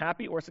impossible to be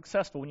happy or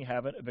successful when you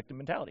have a victim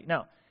mentality.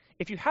 Now,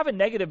 if you have a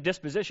negative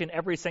disposition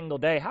every single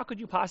day, how could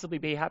you possibly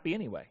be happy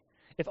anyway?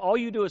 If all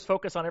you do is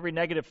focus on every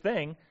negative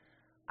thing,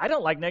 I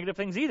don't like negative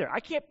things either. I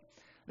can't.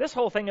 This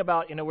whole thing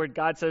about, where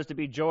God says to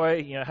be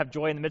joy, have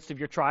joy in the midst of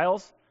your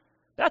trials,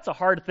 that's a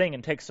hard thing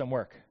and takes some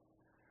work.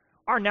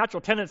 Our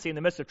natural tendency in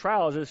the midst of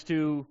trials is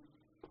to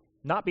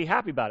not be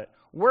happy about it.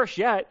 Worse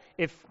yet,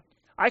 if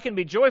I can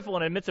be joyful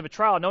in the midst of a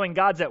trial knowing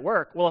God's at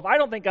work, well, if I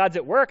don't think God's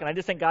at work and I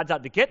just think God's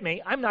out to get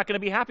me, I'm not going to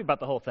be happy about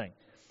the whole thing.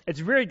 It's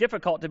very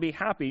difficult to be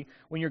happy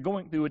when you're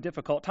going through a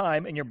difficult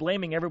time and you're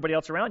blaming everybody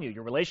else around you.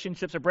 Your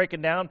relationships are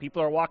breaking down.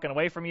 People are walking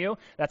away from you.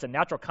 That's a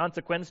natural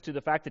consequence to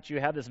the fact that you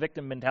have this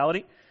victim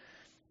mentality.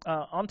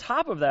 On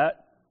top of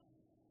that,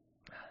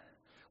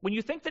 when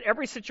you think that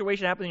every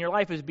situation happening in your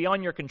life is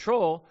beyond your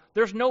control,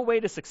 there's no way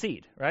to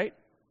succeed, right?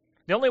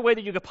 The only way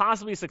that you could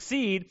possibly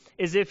succeed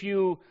is if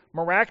you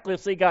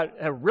miraculously got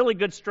a really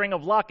good string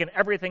of luck and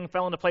everything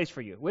fell into place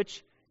for you,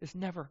 which is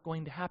never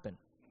going to happen.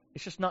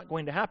 It's just not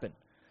going to happen.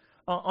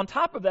 On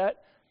top of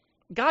that,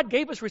 God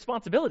gave us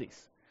responsibilities.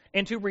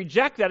 And to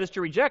reject that is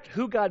to reject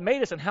who God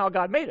made us and how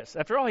God made us.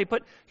 After all, He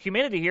put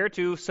humanity here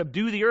to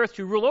subdue the earth,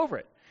 to rule over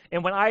it.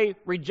 And when I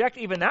reject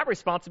even that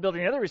responsibility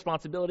and another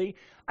responsibility,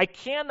 I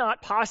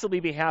cannot possibly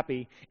be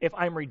happy if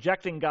I'm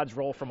rejecting God's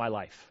role for my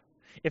life.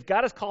 If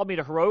God has called me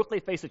to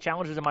heroically face the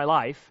challenges in my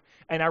life,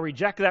 and I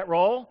reject that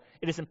role,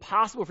 it is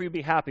impossible for you to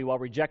be happy while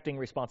rejecting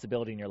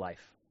responsibility in your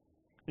life.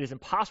 It is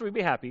impossible to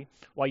be happy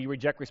while you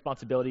reject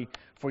responsibility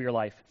for your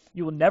life.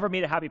 You will never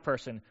meet a happy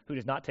person who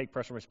does not take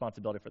personal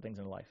responsibility for things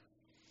in life.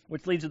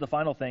 Which leads to the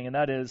final thing, and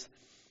that is,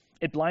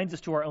 it blinds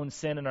us to our own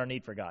sin and our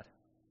need for God.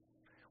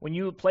 When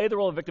you play the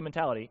role of victim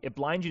mentality, it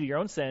blinds you to your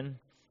own sin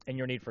and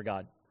your need for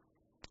God.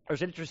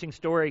 There's an interesting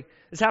story.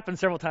 This happens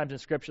several times in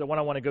Scripture. The one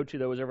I want to go to,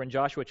 though, is over in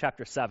Joshua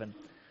chapter 7.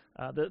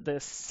 The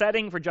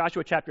setting for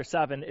Joshua chapter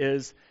 7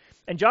 is,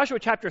 in Joshua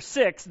chapter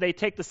 6, they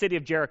take the city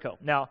of Jericho.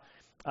 Now,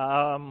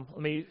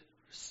 let me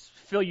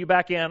fill you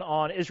back in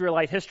on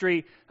Israelite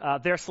history.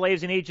 They're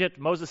slaves in Egypt.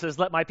 Moses says,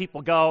 let my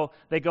people go.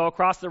 They go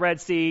across the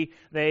Red Sea.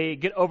 They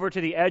get over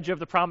to the edge of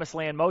the Promised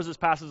Land. Moses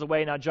passes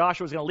away. Now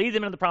Joshua's going to lead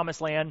them into the Promised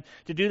Land.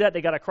 To do that,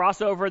 they got to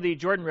cross over the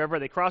Jordan River.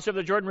 They cross over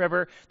the Jordan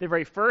River. The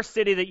very first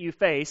city that you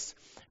face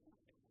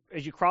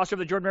as you cross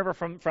over the Jordan River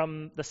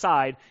from the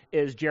side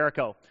is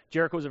Jericho.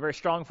 Jericho is a very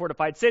strong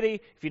fortified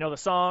city. If you know the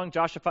song,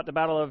 Joshua fought the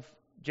battle of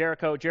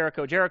Jericho,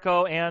 Jericho,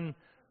 Jericho, and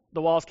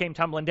the walls came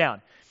tumbling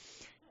down.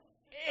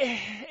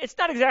 It's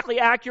not exactly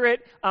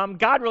accurate.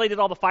 God really did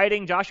all the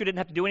fighting. Joshua didn't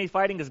have to do any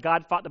fighting because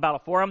God fought the battle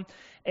for him.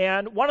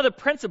 And one of the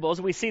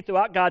principles we see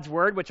throughout God's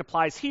word, which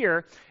applies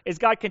here, is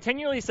God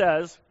continually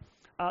says,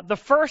 the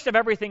first of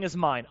everything is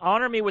mine.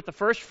 Honor me with the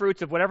first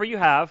fruits of whatever you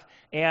have,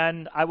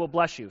 and I will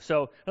bless you.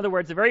 So, in other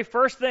words, the very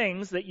first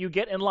things that you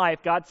get in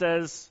life, God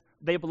says,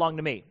 they belong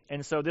to me.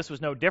 And so this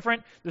was no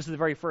different. This is the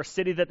very first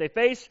city that they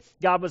faced.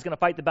 God was going to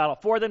fight the battle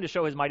for them to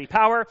show his mighty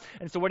power.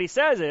 And so what he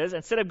says is,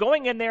 instead of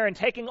going in there and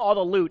taking all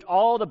the loot,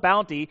 all the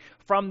bounty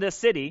from this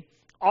city,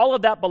 all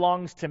of that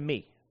belongs to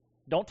me.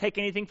 Don't take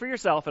anything for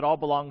yourself. It all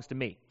belongs to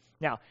me.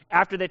 Now,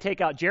 after they take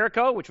out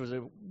Jericho, which was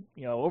a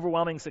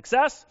overwhelming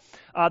success,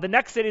 the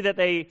next city that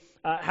they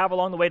have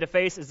along the way to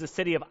face is the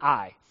city of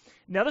Ai.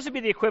 Now, this would be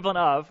the equivalent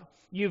of,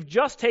 you've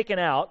just taken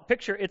out,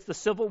 picture it's the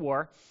Civil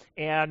War,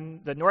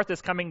 and the North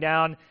is coming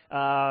down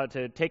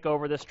to take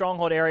over this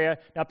stronghold area.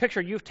 Now, picture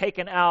you've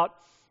taken out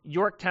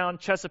Yorktown,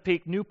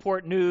 Chesapeake,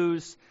 Newport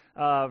News,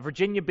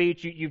 Virginia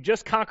Beach. You've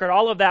just conquered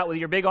all of that with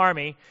your big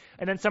army,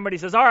 and then somebody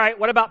says, all right,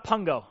 what about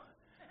Pungo?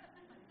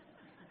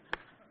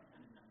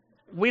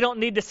 We don't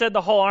need to send the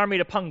whole army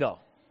to Pungo,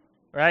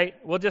 right?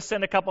 We'll just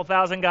send a couple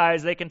thousand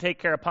guys. They can take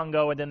care of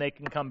Pungo, and then they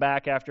can come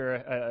back after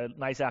a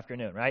nice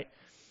afternoon, right?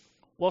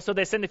 Well, so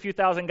they send a few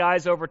thousand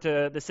guys over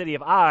to the city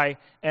of Ai,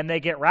 and they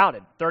get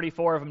routed.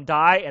 34 of them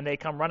die, and they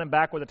come running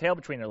back with a tail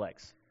between their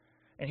legs.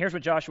 And here's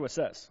what Joshua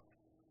says.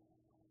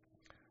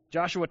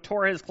 Joshua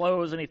tore his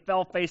clothes, and he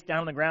fell face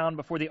down on the ground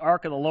before the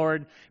ark of the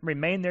Lord, and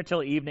remained there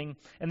till evening.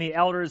 And the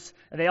elders,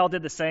 they all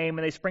did the same,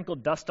 and they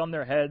sprinkled dust on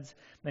their heads.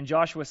 And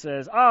Joshua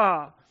says,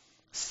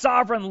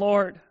 sovereign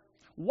Lord,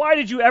 why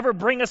did you ever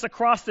bring us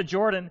across the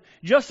Jordan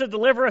just to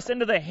deliver us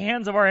into the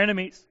hands of our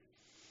enemies?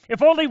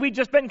 If only we'd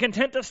just been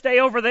content to stay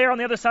over there on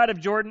the other side of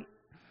Jordan.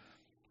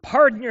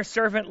 Pardon your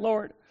servant,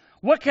 Lord.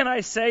 What can I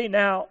say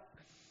now?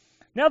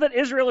 Now that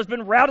Israel has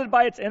been routed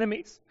by its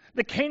enemies,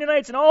 the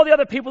Canaanites and all the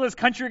other people in this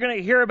country are going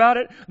to hear about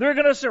it. They're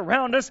going to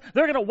surround us.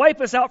 They're going to wipe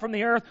us out from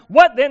the earth.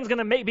 What then is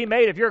going to be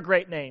made of your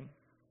great name?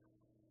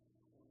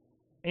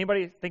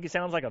 Anybody think he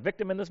sounds like a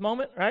victim in this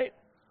moment, right?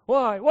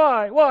 Why,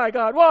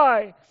 God,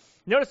 why?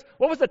 Notice,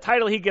 what was the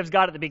title he gives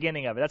God at the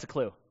beginning of it? That's a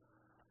clue.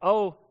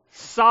 Oh,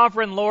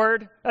 sovereign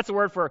Lord. That's a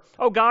word for,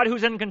 oh God,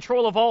 who's in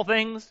control of all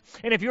things.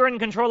 And if you're in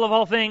control of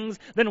all things,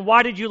 then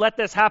why did you let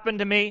this happen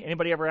to me?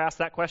 Anybody ever ask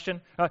that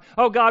question?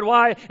 Oh God,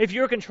 why? If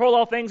you control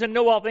all things and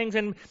know all things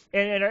and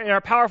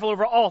are powerful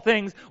over all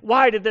things,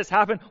 why did this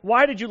happen?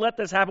 Why did you let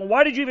this happen?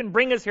 Why did you even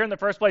bring us here in the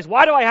first place?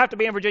 Why do I have to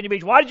be in Virginia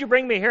Beach? Why did you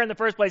bring me here in the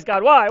first place,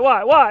 God?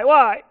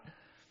 Why?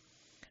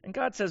 And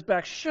God says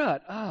back,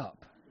 shut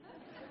up.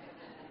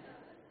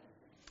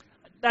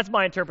 That's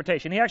my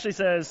interpretation. He actually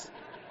says,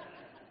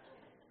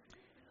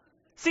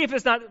 see if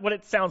it's not what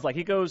it sounds like.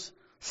 He goes,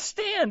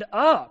 stand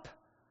up.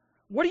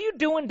 What are you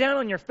doing down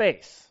on your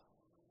face?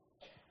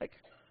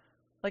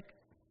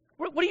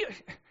 What are you,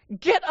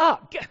 get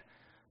up.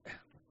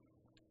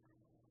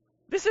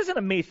 This isn't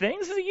a me thing.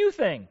 This is a you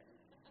thing.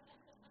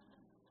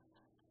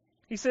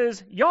 He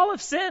says, y'all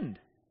have sinned.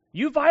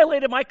 You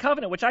violated my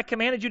covenant, which I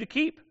commanded you to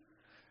keep.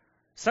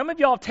 Some of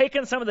y'all have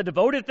taken some of the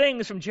devoted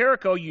things from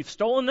Jericho. You've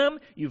stolen them.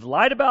 You've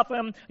lied about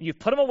them. You've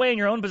put them away in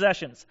your own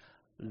possessions.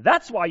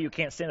 That's why you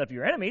can't stand up to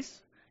your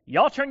enemies.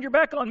 Y'all turned your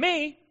back on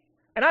me,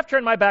 and I've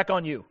turned my back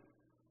on you.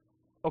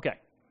 Okay.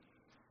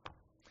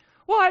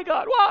 Why,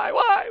 God?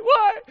 Why?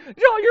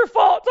 It's all your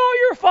fault. It's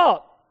all your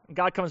fault. And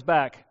God comes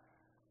back.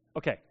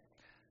 Okay.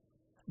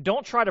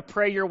 Don't try to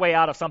pray your way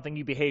out of something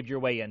you behaved your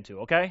way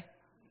into, okay?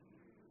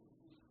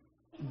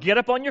 Get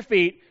up on your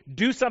feet,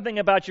 do something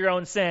about your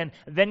own sin,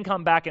 then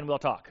come back and we'll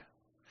talk.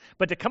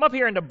 But to come up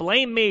here and to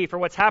blame me for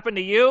what's happened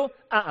to you,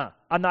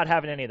 I'm not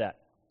having any of that.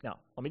 Now,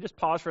 let me just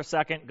pause for a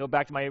second, go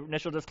back to my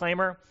initial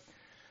disclaimer.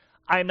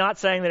 I'm not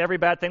saying that every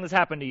bad thing that's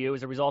happened to you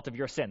is a result of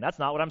your sin. That's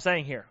not what I'm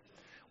saying here.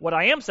 What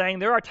I am saying,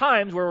 there are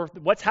times where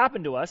what's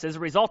happened to us is a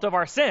result of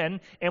our sin,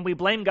 and we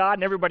blame God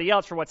and everybody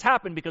else for what's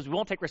happened because we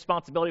won't take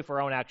responsibility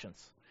for our own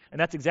actions. And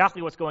that's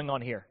exactly what's going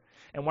on here.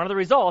 And one of the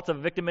results of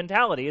a victim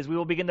mentality is we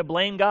will begin to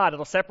blame God.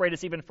 It'll separate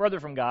us even further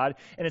from God,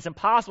 and it's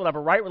impossible to have a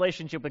right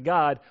relationship with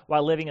God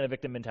while living in a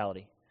victim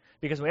mentality.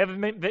 Because when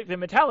we have a victim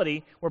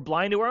mentality, we're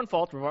blind to our own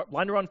faults, we're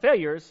blind to our own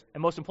failures,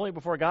 and most importantly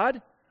before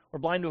God, we're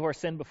blind to our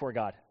sin before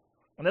God.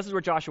 And this is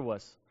where Joshua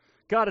was.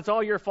 God, it's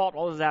all your fault,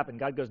 all this has happened.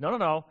 God goes,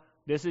 no,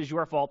 this is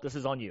your fault, this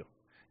is on you.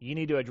 You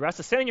need to address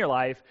the sin in your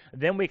life,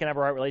 then we can have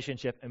a right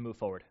relationship and move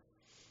forward.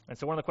 And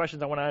so one of the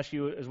questions I want to ask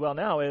you as well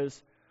now is,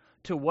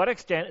 to what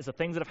extent is the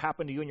things that have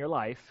happened to you in your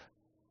life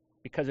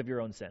because of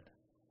your own sin?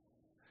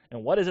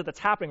 And what is it that's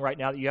happening right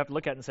now that you have to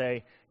look at and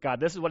say,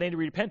 God, this is what I need to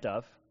repent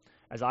of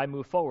as I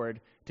move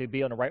forward to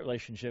be in a right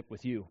relationship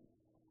with you.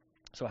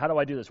 So how do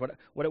I do this? What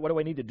do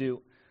I need to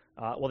do?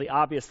 Well, the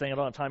obvious thing, I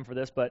don't have time for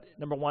this, but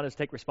number one is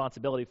take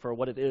responsibility for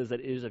what it is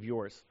that is of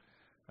yours.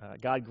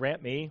 God,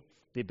 grant me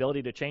the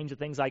ability to change the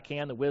things I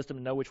can, the wisdom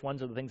to know which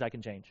ones are the things I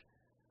can change.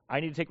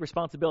 I need to take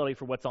responsibility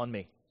for what's on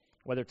me,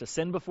 whether it's a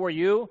sin before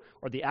you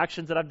or the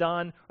actions that I've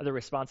done or the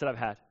response that I've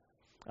had.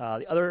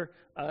 The other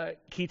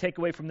key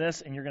takeaway from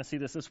this, and you're going to see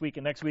this week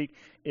and next week,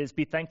 is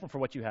be thankful for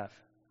what you have.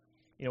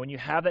 You know, when you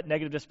have that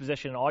negative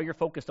disposition and all you're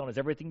focused on is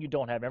everything you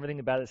don't have, everything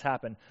bad that's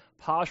happened,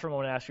 pause for a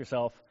moment and ask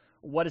yourself,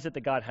 what is it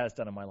that God has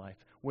done in my life?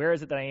 Where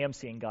is it that I am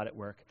seeing God at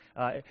work?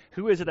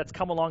 Who is it that's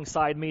come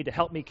alongside me to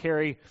help me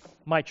carry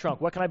my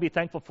trunk? What can I be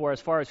thankful for as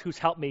far as who's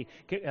helped me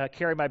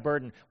carry my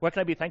burden? What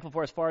can I be thankful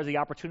for as far as the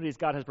opportunities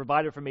God has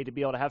provided for me to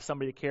be able to have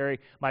somebody to carry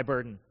my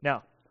burden?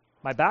 Now,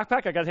 my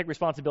backpack, I got to take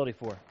responsibility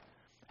for.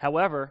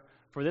 However,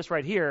 for this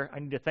right here, I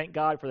need to thank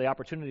God for the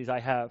opportunities I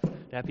have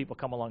to have people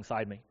come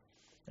alongside me.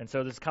 And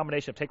so this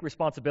combination of take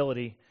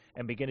responsibility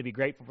and begin to be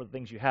grateful for the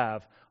things you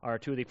have are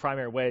two of the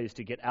primary ways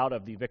to get out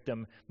of the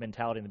victim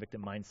mentality and the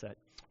victim mindset.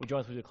 Would you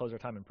join us as we close our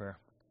time in prayer?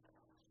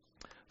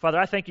 Father,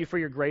 I thank you for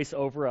your grace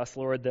over us,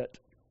 Lord, that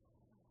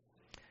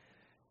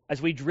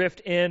as we drift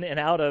in and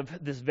out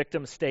of this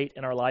victim state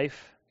in our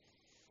life,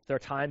 there are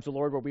times,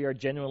 Lord, where we are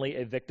genuinely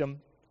a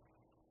victim,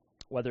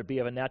 whether it be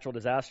of a natural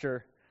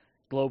disaster,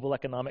 global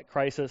economic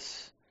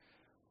crisis,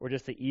 or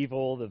just the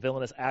evil, the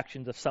villainous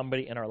actions of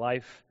somebody in our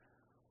life.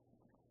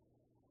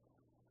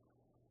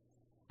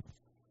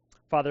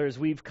 Father, as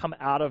we've come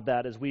out of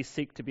that, as we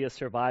seek to be a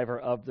survivor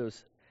of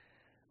those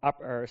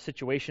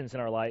situations in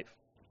our life,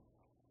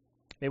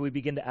 may we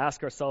begin to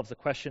ask ourselves the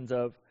questions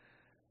of,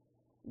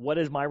 what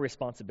is my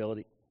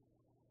responsibility?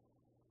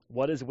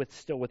 What is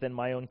still within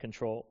my own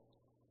control?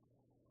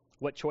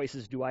 What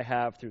choices do I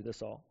have through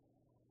this all?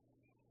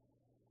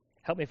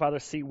 Help me, Father,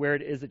 see where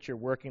it is that you're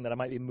working, that I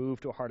might be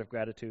moved to a heart of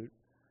gratitude.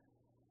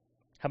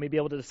 Help me be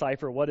able to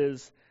decipher what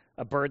is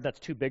a burden that's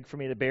too big for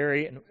me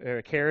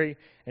to carry,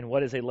 and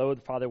what is a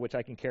load, Father, which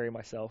I can carry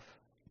myself.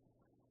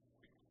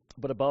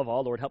 But above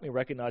all, Lord, help me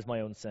recognize my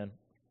own sin,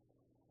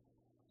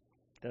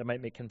 that I might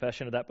make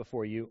confession of that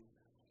before you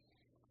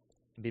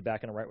and be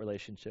back in a right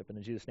relationship. And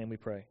in Jesus' name we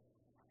pray.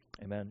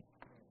 Amen.